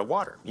wine out of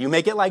water. You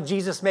make it like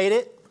Jesus made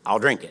it, I'll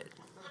drink it.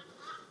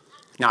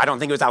 Now, I don't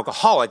think it was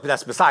alcoholic, but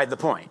that's beside the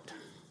point.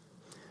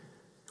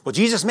 Well,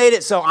 Jesus made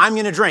it, so I'm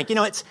going to drink. You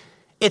know,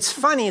 it's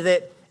funny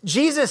that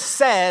Jesus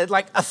said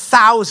like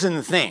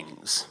 1,000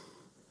 things.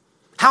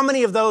 How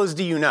many of those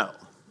do you know?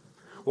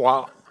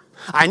 Well,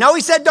 I know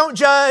he said don't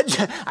judge.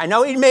 I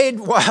know he made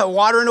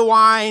water into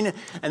wine,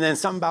 and then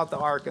something about the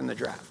ark and the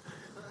draft.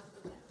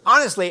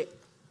 Honestly,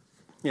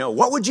 you know,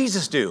 what would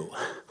Jesus do?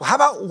 Well, how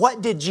about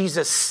what did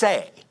Jesus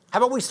say? How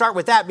about we start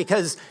with that?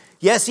 Because,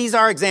 yes, he's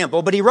our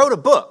example, but he wrote a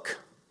book.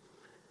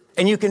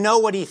 And you can know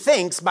what he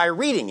thinks by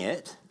reading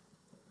it.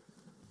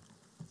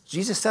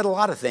 Jesus said a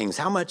lot of things.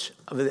 How much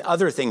of the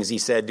other things he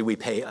said do we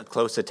pay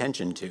close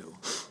attention to?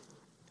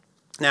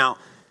 Now,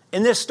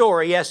 in this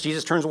story, yes,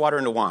 Jesus turns water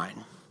into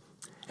wine.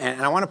 And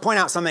I want to point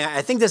out something.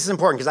 I think this is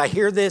important because I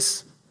hear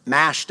this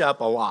mashed up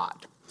a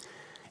lot.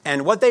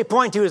 And what they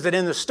point to is that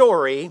in the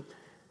story,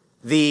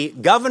 the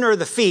governor of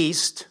the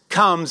feast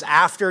comes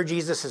after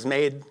Jesus has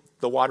made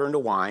the water into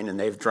wine and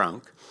they've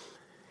drunk.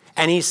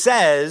 And he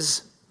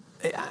says,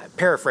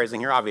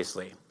 paraphrasing here,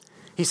 obviously,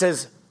 he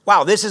says,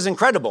 wow, this is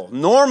incredible.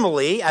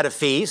 Normally at a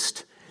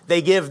feast,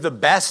 they give the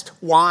best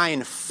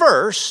wine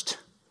first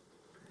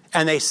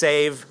and they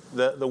save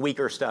the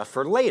weaker stuff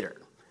for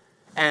later.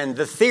 And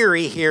the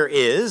theory here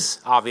is,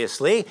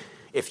 obviously,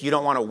 if you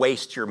don't want to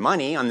waste your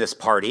money on this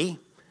party,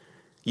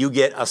 you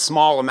get a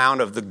small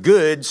amount of the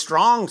good,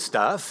 strong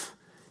stuff.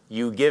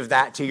 You give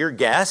that to your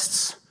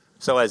guests.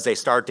 So as they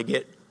start to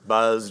get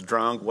buzzed,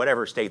 drunk,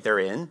 whatever state they're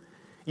in,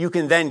 you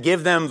can then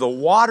give them the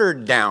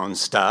watered down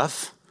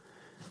stuff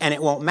and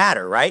it won't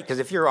matter, right? Because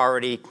if you're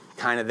already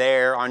kind of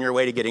there on your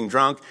way to getting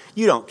drunk,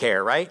 you don't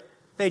care, right?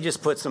 They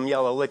just put some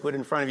yellow liquid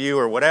in front of you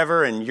or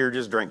whatever and you're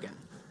just drinking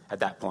at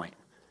that point.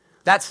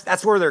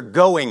 That's where they're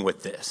going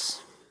with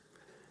this.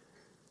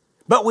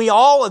 But we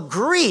all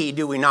agree,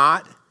 do we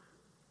not,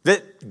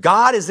 that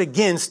God is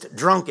against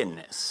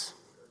drunkenness.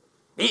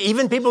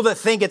 Even people that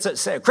think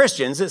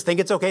Christians that think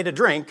it's okay to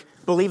drink,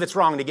 believe it's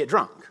wrong to get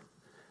drunk.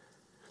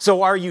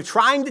 So are you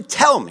trying to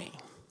tell me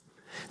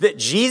that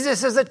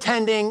Jesus is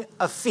attending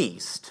a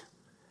feast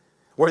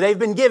where they've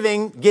been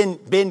given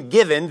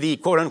the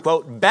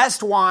quote-unquote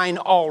best wine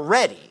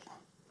already?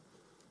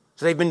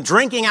 So they've been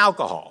drinking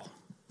alcohol.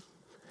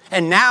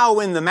 And now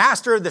when the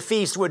master of the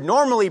feast would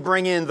normally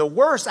bring in the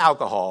worst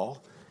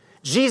alcohol,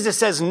 Jesus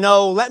says,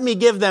 no, let me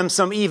give them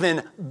some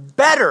even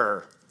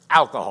better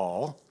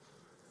alcohol.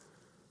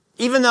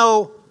 Even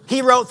though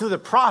he wrote through the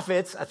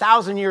prophets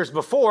 1,000 years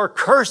before,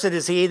 cursed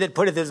is he that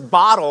putteth his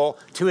bottle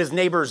to his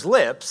neighbor's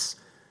lips.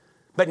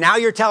 But now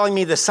you're telling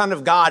me the Son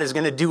of God is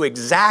going to do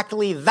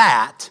exactly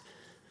that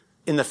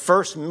in the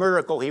first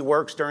miracle he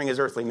works during his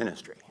earthly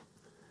ministry.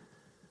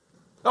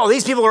 Oh,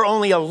 these people are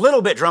only a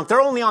little bit drunk. They're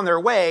only on their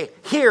way.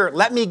 Here,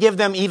 let me give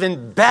them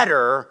even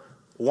better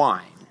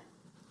wine.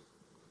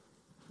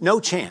 No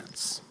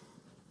chance.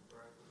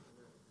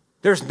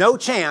 There's no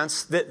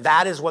chance that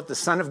that is what the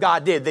Son of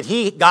God did, that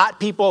he got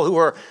people who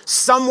were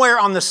somewhere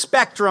on the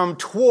spectrum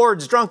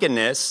towards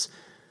drunkenness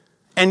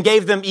and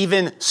gave them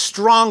even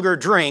stronger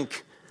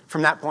drink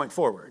from that point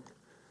forward.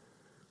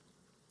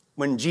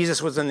 When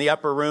Jesus was in the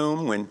upper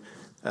room, when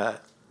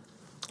the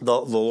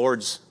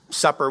Lord's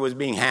Supper was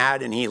being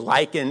had, and he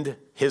likened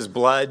his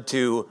blood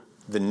to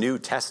the New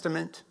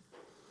Testament.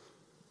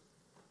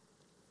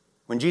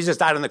 When Jesus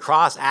died on the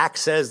cross,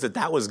 Acts says that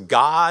that was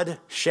God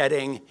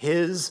shedding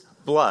his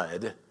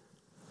blood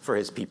for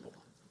his people,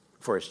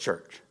 for his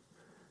church.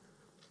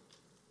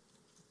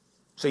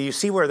 So you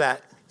see where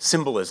that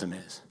symbolism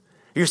is.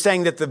 You're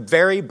saying that the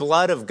very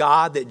blood of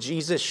God that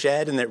Jesus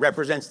shed and that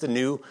represents the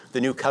new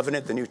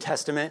covenant, the New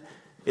Testament,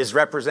 is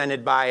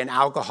represented by an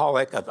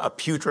alcoholic, a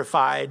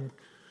putrefied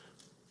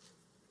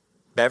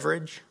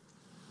beverage?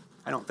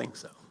 I don't think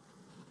so.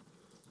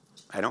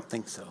 I don't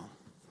think so.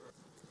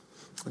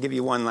 I'll give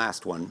you one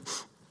last one.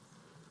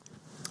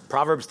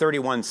 Proverbs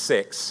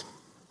 31:6.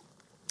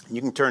 You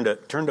can turn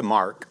to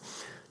Mark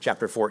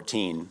chapter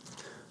 14.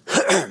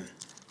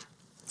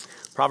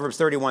 Proverbs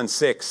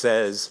 31:6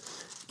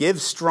 says,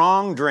 give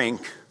strong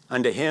drink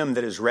unto him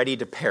that is ready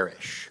to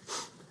perish,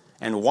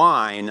 and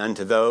wine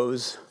unto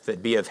those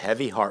that be of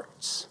heavy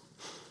hearts.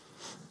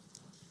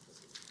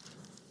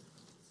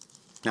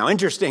 Now,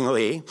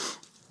 interestingly,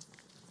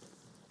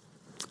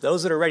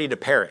 those that are ready to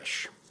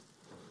perish.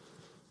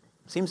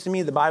 Seems to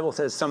me the Bible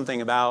says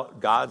something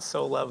about God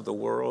so loved the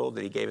world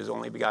that he gave his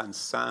only begotten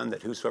Son,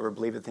 that whosoever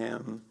believeth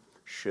him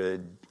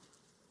should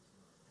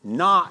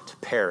not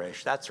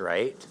perish. That's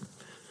right.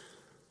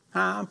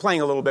 I'm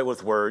playing a little bit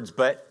with words,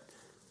 but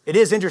it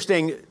is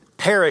interesting.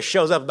 Perish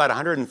shows up about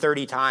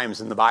 130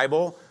 times in the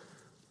Bible,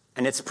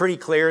 and it's pretty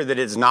clear that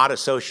it's not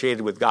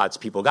associated with God's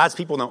people. God's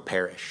people don't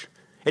perish.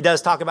 It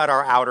does talk about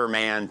our outer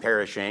man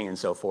perishing and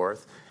so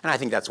forth, and I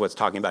think that's what's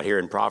talking about here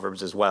in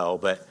Proverbs as well,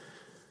 but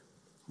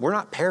we're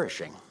not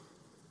perishing.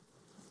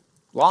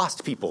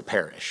 Lost people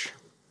perish.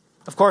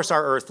 Of course,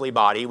 our earthly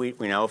body, we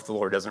know if the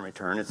Lord doesn't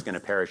return, it's going to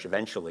perish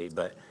eventually,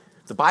 but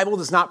the Bible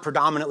does not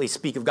predominantly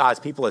speak of God's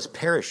people as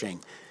perishing.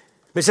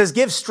 But it says,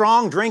 give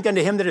strong drink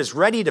unto him that is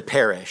ready to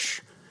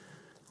perish,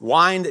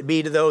 wine that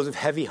be to those of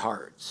heavy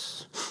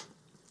hearts.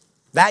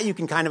 That you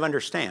can kind of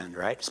understand,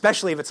 right?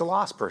 Especially if it's a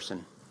lost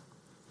person.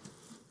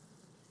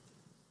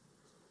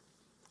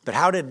 But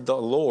how did the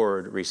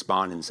Lord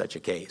respond in such a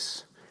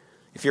case?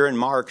 If you're in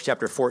Mark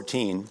chapter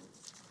 14,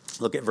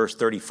 look at verse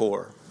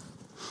 34.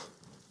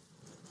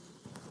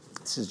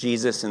 This is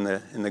Jesus in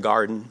the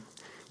garden.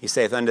 He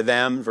saith unto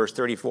them, verse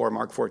 34,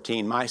 Mark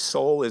 14, my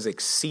soul is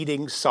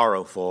exceeding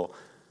sorrowful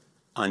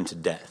unto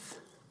death.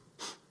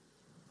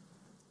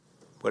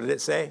 What did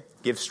it say?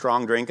 Give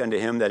strong drink unto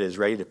him that is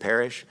ready to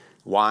perish,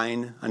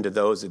 wine unto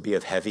those that be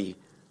of heavy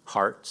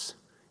hearts.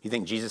 You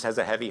think Jesus has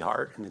a heavy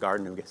heart in the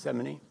Garden of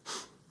Gethsemane?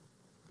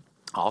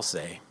 I'll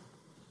say.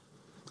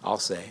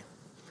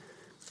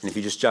 And if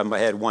you just jump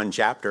ahead one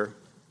chapter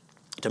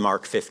to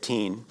Mark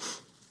 15,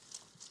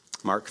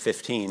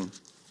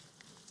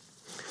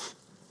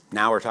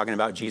 now we're talking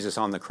about Jesus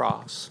on the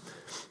cross.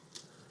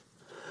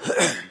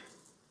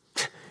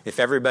 If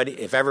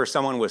ever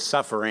someone was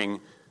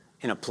suffering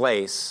in a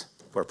place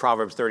where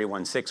Proverbs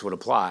 31:6 would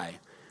apply,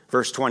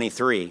 verse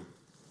 23,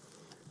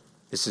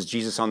 this is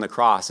Jesus on the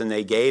cross, and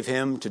they gave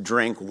him to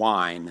drink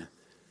wine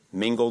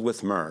mingled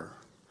with myrrh,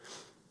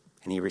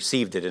 and he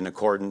received it in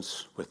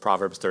accordance with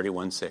Proverbs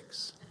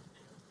 31:6.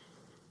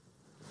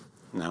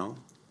 No.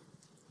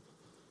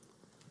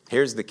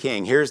 Here's the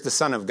King. Here's the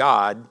Son of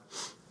God,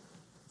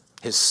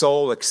 his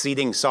soul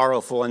exceeding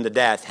sorrowful unto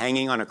death,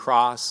 hanging on a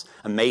cross,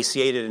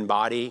 emaciated in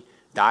body,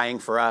 dying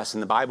for us.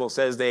 And the Bible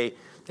says they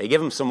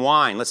give him some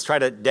wine. Let's try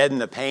to deaden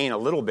the pain a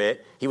little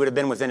bit. He would have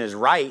been within his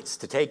rights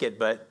to take it,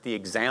 but the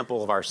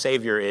example of our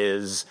Savior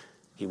is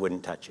he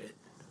wouldn't touch it.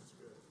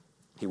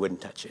 He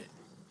wouldn't touch it.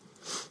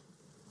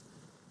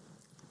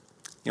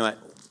 You know what?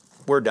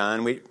 We're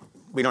done. We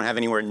don't have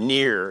anywhere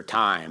near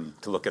time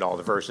to look at all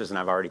the verses, and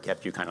I've already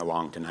kept you kind of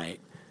long tonight.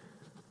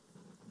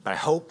 But I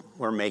hope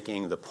we're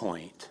making the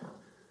point.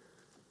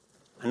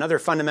 Another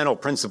fundamental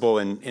principle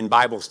in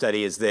Bible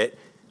study is that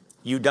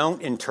you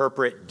don't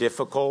interpret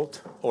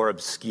difficult or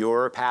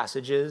obscure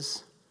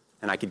passages,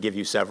 and I could give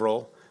you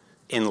several,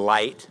 in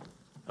light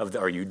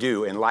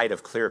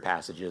of clear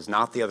passages,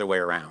 not the other way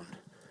around.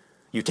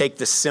 You take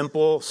the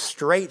simple,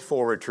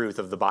 straightforward truth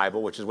of the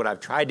Bible, which is what I've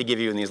tried to give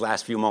you in these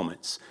last few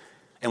moments.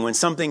 And when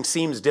something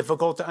seems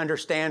difficult to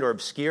understand or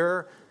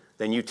obscure,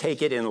 then you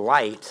take it in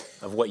light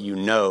of what you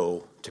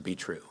know to be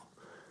true.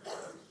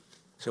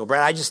 So,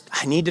 Brad,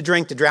 I need to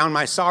drink to drown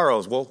my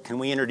sorrows. Well, can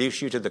we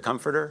introduce you to the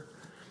Comforter?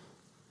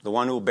 The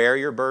one who will bear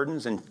your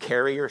burdens and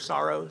carry your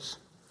sorrows?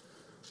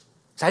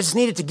 So I just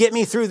need it to get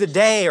me through the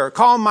day or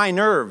calm my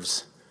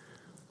nerves.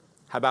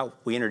 How about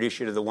we introduce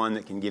you to the one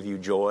that can give you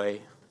joy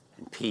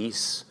and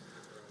peace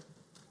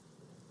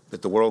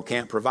that the world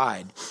can't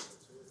provide?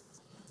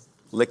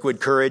 Liquid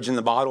courage in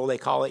the bottle, they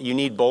call it. You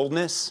need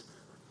boldness.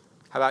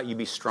 How about you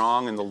be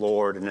strong in the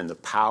Lord and in the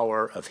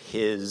power of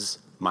his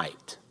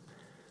might?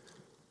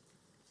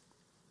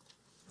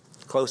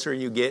 The closer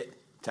you get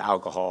to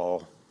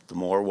alcohol, the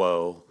more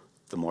woe,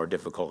 the more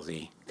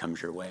difficulty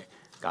comes your way.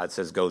 God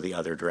says go the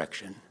other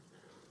direction.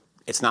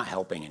 It's not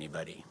helping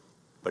anybody,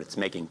 but it's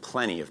making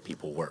plenty of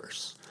people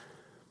worse.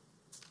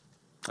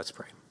 Let's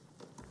pray.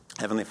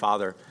 Heavenly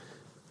Father,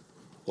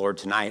 Lord,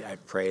 tonight I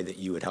pray that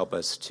you would help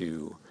us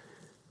to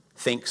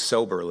think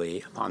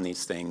soberly upon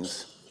these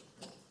things.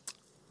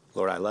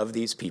 Lord, I love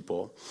these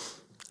people.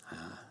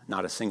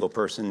 Not a single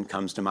person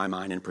comes to my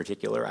mind in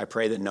particular. I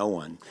pray that no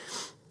one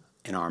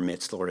in our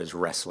midst, Lord, is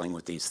wrestling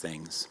with these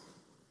things.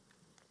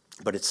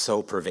 But it's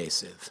so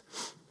pervasive.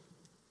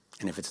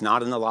 And if it's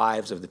not in the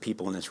lives of the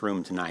people in this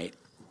room tonight,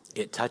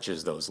 it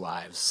touches those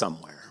lives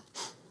somewhere.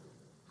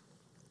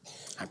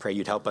 I pray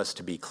you'd help us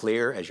to be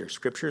clear as your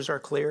scriptures are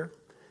clear.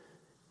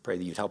 Pray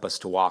that you'd help us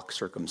to walk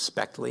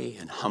circumspectly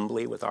and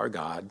humbly with our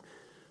God,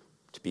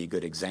 to be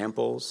good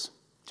examples,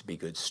 to be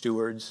good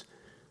stewards,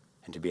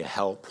 and to be a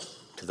help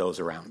to those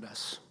around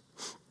us.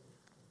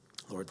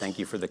 Lord, thank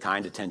you for the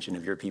kind attention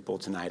of your people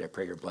tonight. I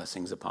pray your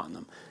blessings upon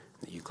them,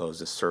 that you close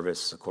this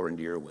service according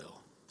to your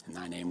will. In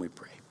thy name we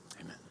pray.